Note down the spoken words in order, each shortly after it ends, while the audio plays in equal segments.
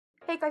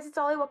Hey guys, it's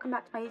Ollie. Welcome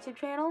back to my YouTube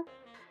channel.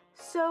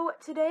 So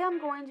today I'm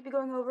going to be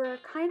going over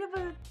kind of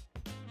a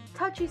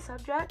touchy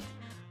subject,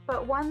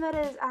 but one that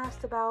is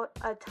asked about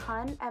a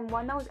ton and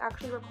one that was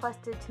actually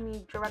requested to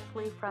me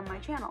directly from my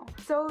channel.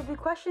 So the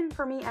question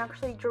for me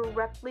actually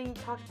directly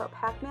talks about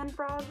Pac-Man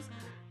frogs,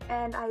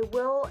 and I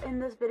will in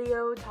this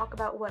video talk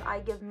about what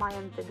I give my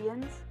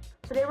amphibians.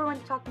 Today we're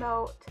going to talk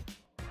about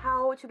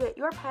how to get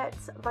your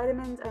pets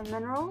vitamins and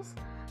minerals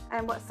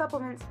and what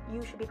supplements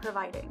you should be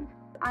providing.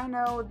 I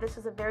know this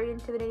is a very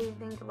intimidating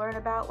thing to learn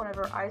about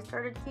whenever I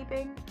started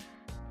keeping.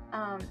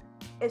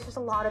 It's just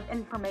a lot of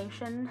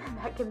information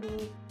that can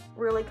be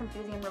really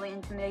confusing and really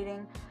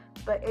intimidating,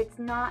 but it's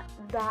not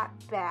that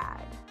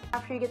bad.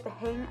 After you get the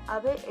hang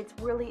of it, it's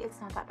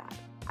not that bad.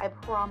 I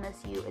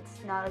promise you, it's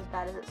not as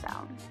bad as it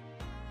sounds.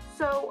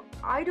 So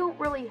I don't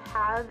really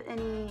have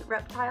any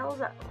reptiles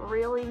that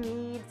really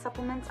need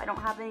supplements. I don't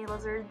have any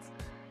lizards,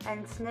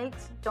 and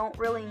snakes don't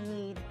really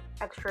need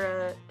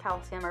extra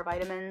calcium or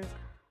vitamins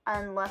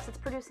unless it's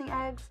producing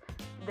eggs,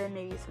 then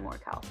maybe some more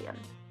calcium.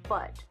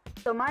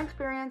 So my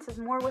experience is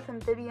more with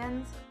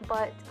amphibians,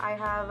 but I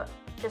have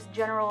just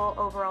general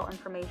overall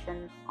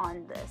information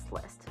on this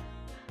list.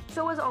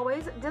 So as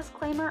always,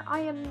 disclaimer, I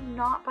am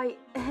not by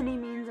any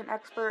means an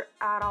expert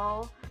at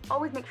all.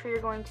 Always make sure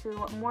you're going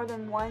to more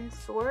than one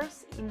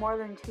source, more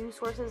than two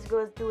sources.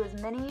 Go do as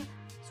many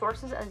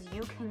sources as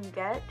you can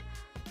get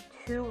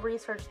to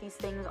research these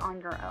things on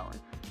your own.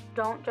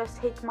 Don't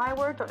just take my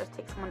word, don't just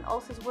take someone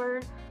else's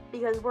word,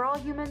 because we're all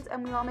humans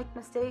and we all make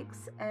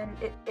mistakes and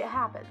it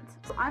happens.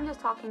 So I'm just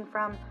talking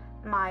from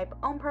my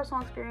own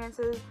personal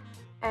experiences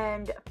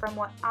and from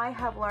what I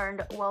have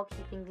learned while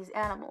keeping these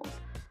animals.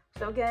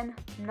 So again,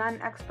 not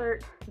an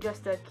expert,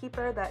 just a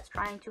keeper that's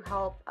trying to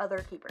help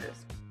other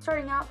keepers.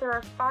 Starting out, there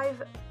are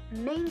 5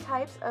 main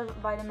types of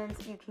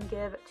vitamins you can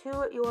give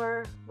to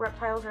your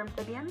reptiles or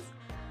amphibians.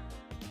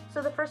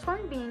 So the first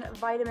one being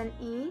vitamin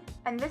E,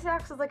 and this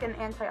acts as like an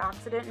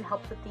antioxidant and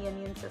helps with the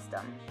immune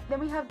system. Then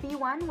we have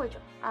B1, which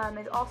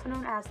is also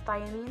known as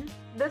thiamine.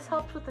 This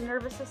helps with the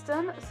nervous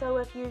system, so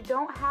if you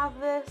don't have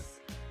this,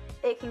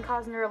 it can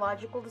cause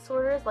neurological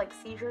disorders like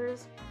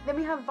seizures. Then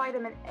we have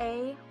vitamin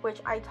A,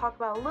 which I talk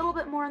about a little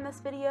bit more in this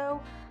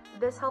video.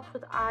 This helps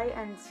with eye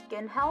and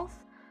skin health.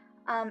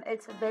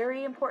 It's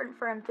very important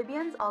for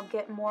amphibians. I'll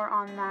get more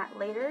on that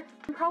later.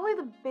 And probably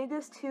the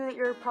biggest two that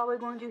you're probably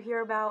going to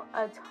hear about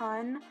a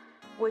ton,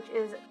 which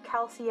is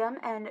calcium.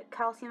 And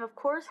calcium, of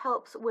course,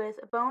 helps with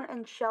bone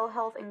and shell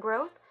health and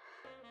growth,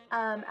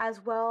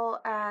 as well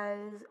as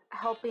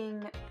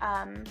helping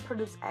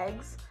produce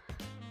eggs.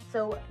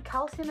 So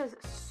calcium is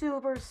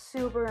super,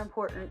 super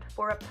important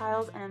for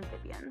reptiles and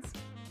amphibians.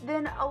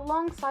 Then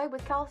alongside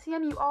with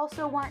calcium, you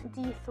also want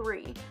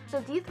D3. So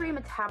D3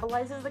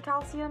 metabolizes the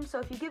calcium, so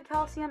if you give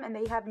calcium and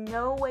they have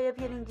no way of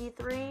getting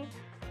D3,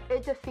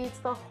 it defeats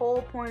the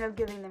whole point of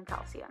giving them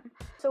calcium.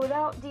 So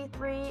without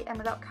D3 and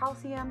without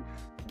calcium,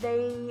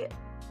 they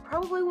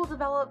probably will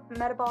develop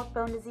metabolic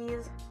bone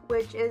disease,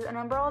 which is an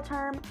umbrella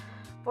term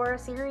for a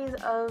series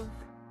of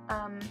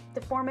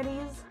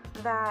deformities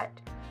that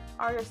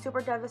are just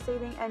super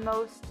devastating, and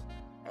most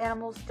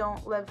animals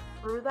don't live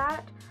through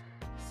that.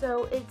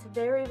 So it's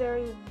very,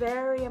 very,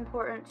 very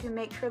important to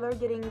make sure they're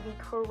getting the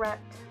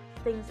correct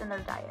things in their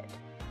diet.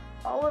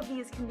 All of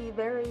these can be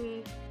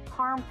very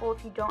harmful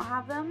if you don't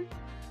have them,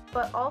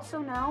 but also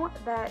know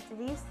that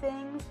these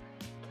things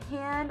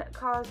can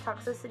cause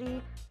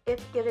toxicity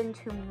if given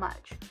too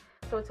much.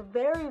 So it's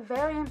very,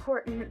 very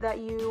important that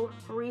you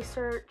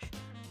research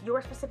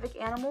your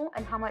specific animal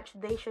and how much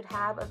they should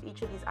have of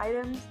each of these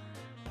items,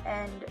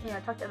 and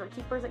talk to other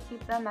keepers that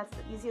keep them. That's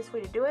the easiest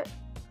way to do it,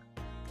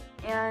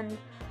 and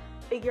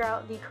figure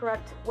out the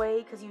correct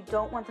way, because you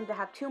don't want them to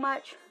have too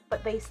much,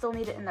 but they still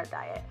need it in their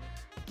diet.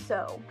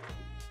 So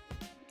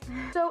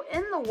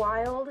in the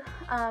wild,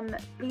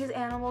 these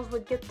animals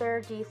would get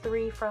their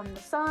D3 from the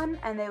sun,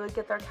 and they would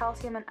get their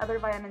calcium and other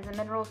vitamins and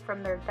minerals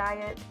from their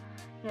diet.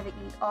 They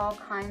eat all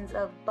kinds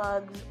of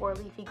bugs or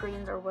leafy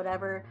greens or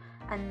whatever,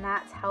 and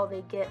that's how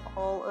they get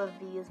all of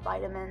these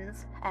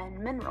vitamins and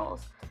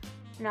minerals.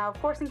 Now,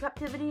 of course, in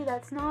captivity,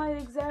 that's not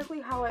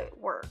exactly how it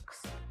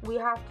works. We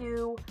have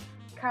to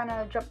kind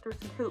of jump through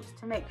some hoops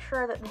to make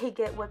sure that they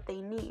get what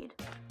they need.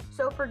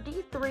 So for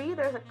D3,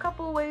 there's a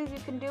couple ways you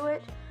can do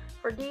it.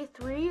 For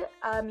D3,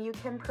 you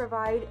can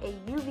provide a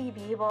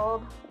UVB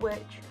bulb,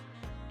 which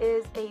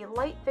is a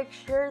light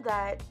fixture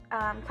that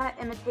kind of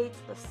imitates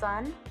the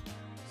sun.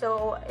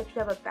 So if you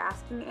have a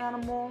basking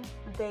animal,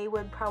 they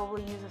would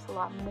probably use this a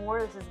lot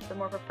more. This is the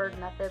more preferred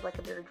method, like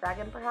a bearded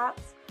dragon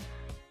perhaps.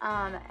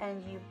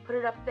 And you put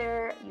it up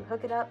there, you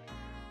hook it up.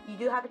 You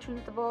do have to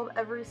change the bulb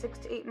every 6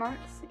 to 8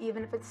 months.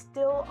 Even if it's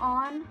still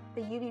on,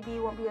 the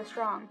UVB won't be as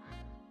strong.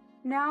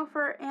 Now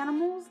for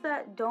animals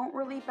that don't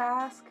really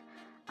bask,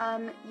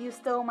 you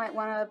still might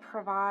want to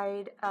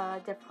provide a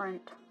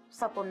different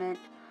supplement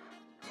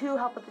to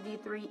help with the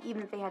D3,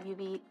 even if they have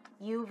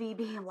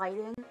UVB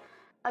lighting.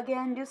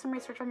 Again, do some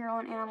research on your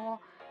own animal,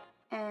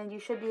 and you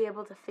should be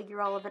able to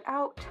figure all of it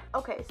out.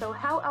 Okay, so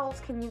how else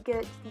can you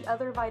get the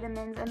other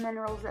vitamins and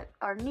minerals that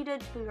are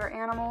needed to your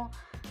animal?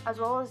 as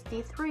well as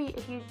D3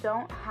 if you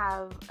don't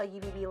have a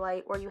UVB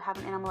light or you have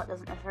an animal that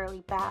doesn't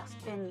necessarily bask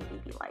in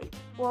UVB light.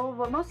 Well,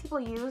 what most people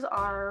use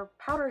are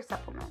powder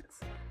supplements.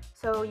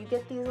 So you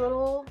get these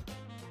little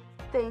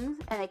things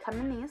and they come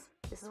in these.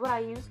 This is what I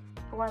use,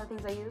 or one of the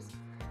things I use,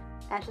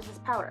 and it's just this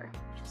powder,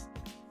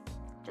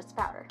 just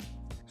powder.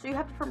 So you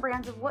have different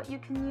brands of what you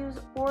can use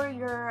for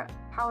your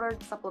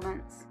powdered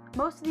supplements.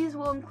 Most of these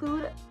will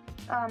include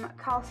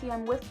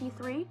calcium with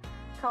D3,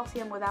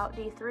 calcium without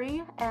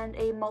D3, and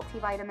a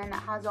multivitamin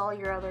that has all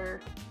your other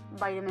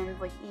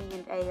vitamins like E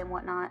and A and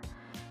whatnot.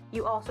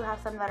 You also have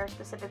some that are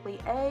specifically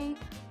A,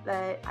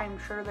 that I'm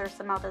sure there's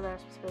some out there that are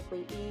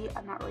specifically E.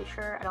 I'm not really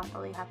sure. I don't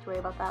really have to worry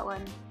about that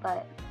one,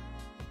 but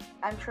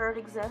I'm sure it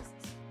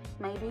exists,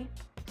 maybe.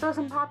 So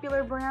some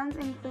popular brands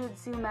include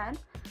ZooMed.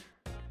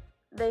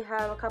 They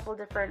have a couple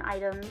different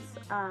items.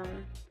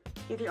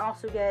 You can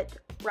also get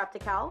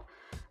Reptiles.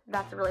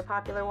 That's a really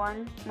popular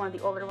one of the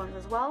older ones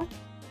as well.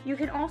 You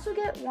can also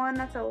get one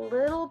that's a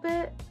little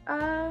bit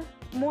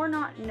more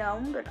not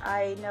known, but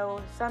I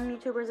know some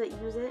YouTubers that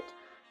use it,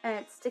 and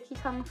it's Sticky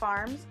Tongue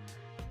Farms.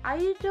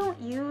 I don't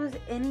use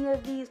any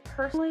of these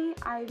personally.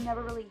 I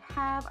never really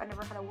have. I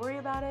never had to worry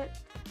about it,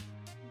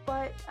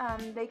 but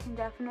they can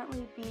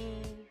definitely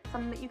be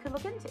something that you could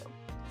look into.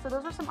 So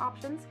those are some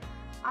options.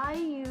 I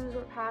use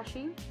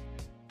Repashy.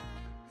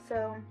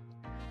 So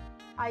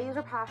I use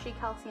Repashy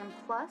Calcium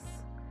Plus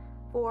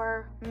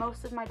for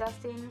most of my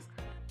dustings.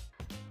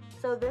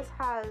 So this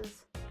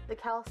has the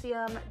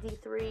calcium,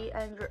 D3,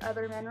 and your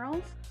other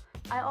minerals.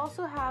 I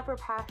also have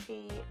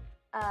Repashy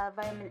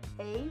vitamin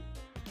A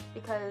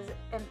because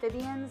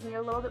amphibians need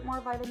a little bit more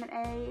vitamin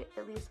A,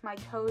 at least my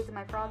toads and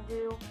my frog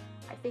do.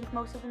 I think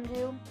most of them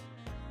do.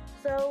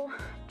 So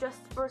just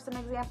for some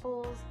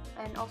examples,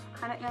 and also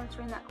kind of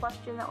answering that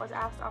question that was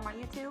asked on my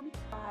YouTube,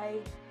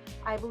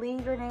 I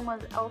believe your name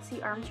was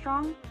Elsie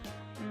Armstrong.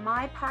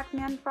 My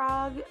Pac-Man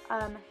frog,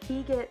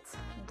 he gets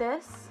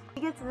this.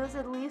 He gets this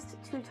at least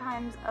 2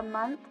 times a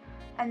month,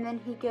 and then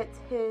he gets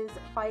his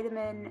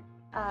vitamin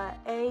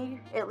A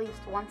at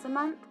least once a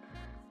month.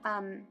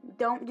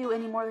 Don't do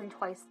any more than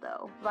twice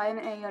though.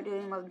 Vitamin A, you don't do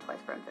any more than twice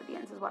for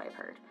amphibians is what I've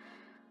heard.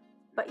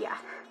 But yeah,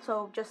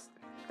 so just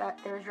that,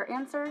 there's your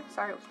answer.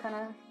 Sorry, it was kind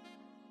of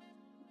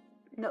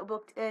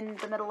notebooked in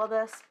the middle of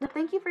this.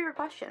 Thank you for your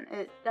question.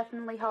 It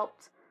definitely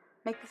helped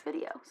make this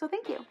video, so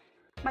thank you.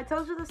 My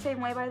toads are the same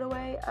way, by the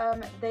way.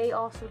 They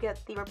also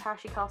get the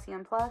Repashy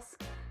Calcium Plus,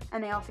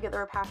 and they also get the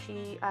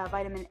Repashy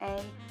Vitamin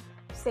A.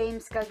 Same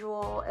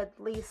schedule, at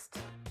least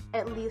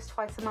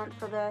twice a month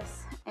for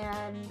this,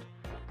 and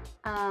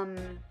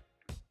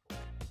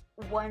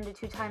 1 to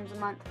 2 times a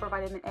month for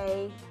Vitamin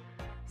A.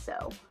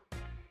 So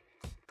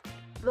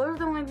those are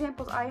the only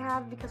examples I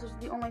have, because those are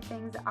the only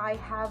things that I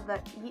have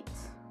that eat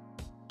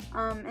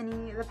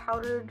any of the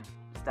powdered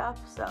stuff.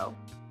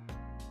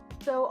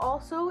 So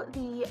also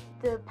the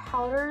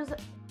powders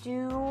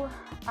do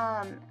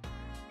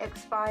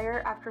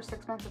expire after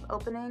 6 months of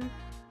opening.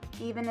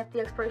 Even if the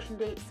expiration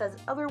date says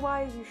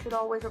otherwise, you should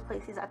always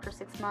replace these after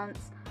 6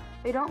 months.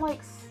 They don't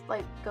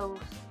go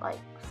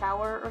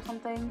sour or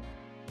something.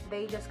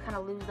 They just kind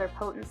of lose their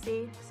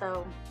potency.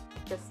 So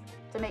just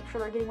to make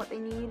sure they're getting what they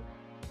need,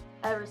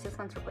 every 6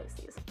 months replace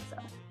these.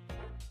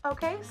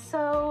 Okay,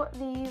 so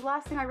the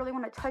last thing I really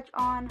want to touch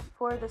on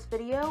for this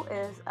video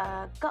is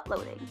gut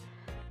loading.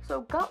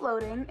 So gut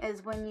loading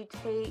is when you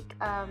take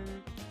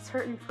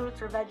certain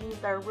fruits or veggies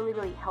that are really,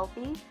 really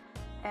healthy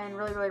and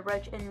really, really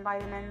rich in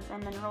vitamins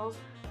and minerals,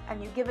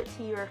 and you give it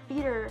to your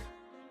feeder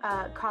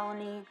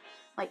colony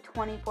like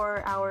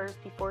 24 hours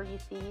before you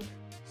feed.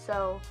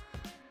 So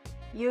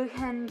you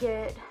can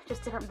get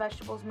just different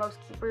vegetables most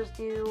keepers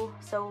do.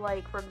 So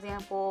like, for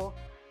example,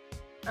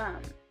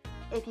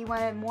 if you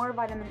wanted more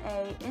vitamin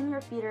A in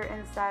your feeder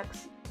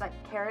insects, like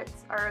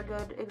carrots are a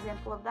good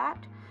example of that.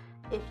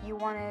 If you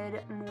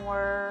wanted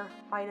more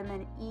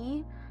vitamin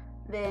E,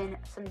 then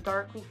some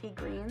dark leafy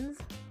greens,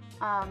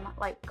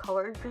 like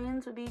colored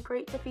greens, would be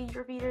great to feed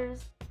your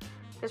feeders.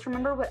 Just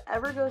remember,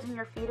 whatever goes in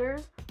your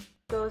feeders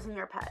goes in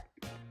your pet.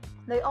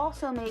 They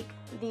also make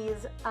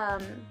these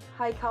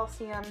high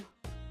calcium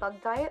bug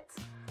diets.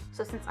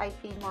 So since I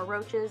feed more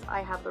roaches,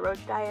 I have the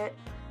roach diet.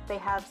 They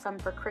have some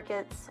for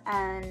crickets,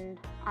 and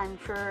I'm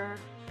sure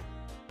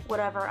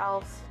whatever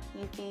else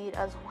you feed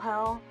as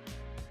well.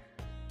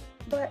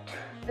 But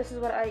this is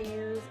what I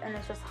use, and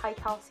it's just high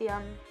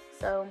calcium.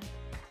 So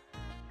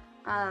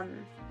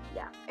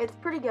yeah, it's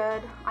pretty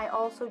good. I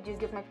also do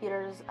give my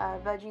feeders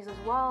veggies as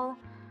well.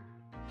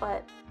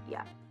 But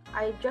yeah,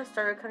 I just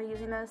started kind of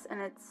using this,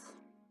 and it's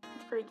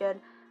pretty good.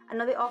 I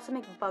know they also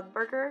make bug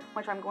burger,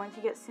 which I'm going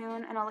to get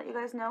soon, and I'll let you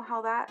guys know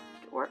how that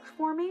works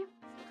for me.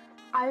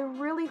 I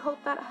really hope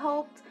that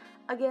helped.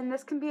 Again,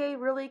 this can be a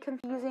really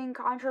confusing,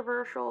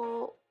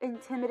 controversial,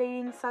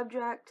 intimidating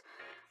subject,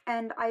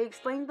 and I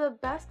explained the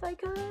best I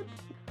could.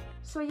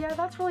 So yeah,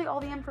 that's really all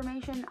the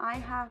information I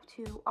have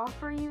to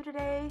offer you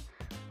today.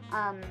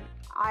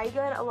 I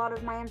get a lot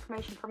of my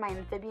information from my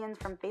amphibians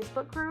from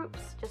Facebook groups,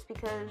 just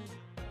because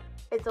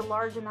it's a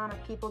large amount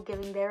of people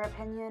giving their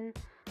opinion,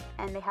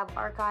 and they have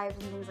archives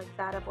and things like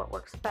that of what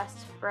works best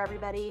for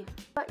everybody.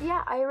 But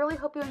yeah, I really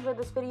hope you enjoyed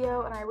this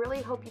video, and I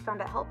really hope you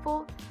found it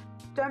helpful.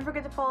 Don't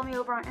forget to follow me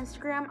over on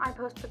Instagram. I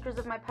post pictures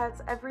of my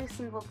pets every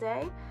single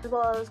day, as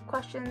well as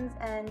questions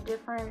and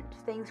different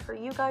things for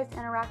you guys to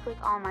interact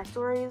with on my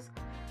stories.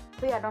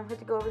 So yeah, don't forget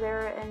to go over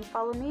there and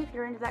follow me if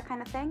you're into that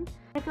kind of thing.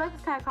 And if you like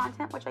this kind of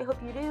content, which I hope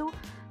you do,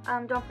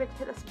 don't forget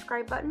to hit the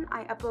subscribe button.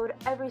 I upload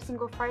every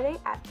single Friday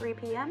at 3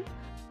 p.m.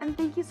 And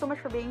thank you so much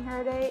for being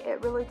here today.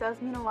 It really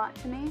does mean a lot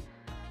to me.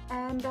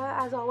 And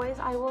as always,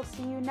 I will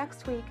see you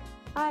next week.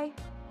 Bye!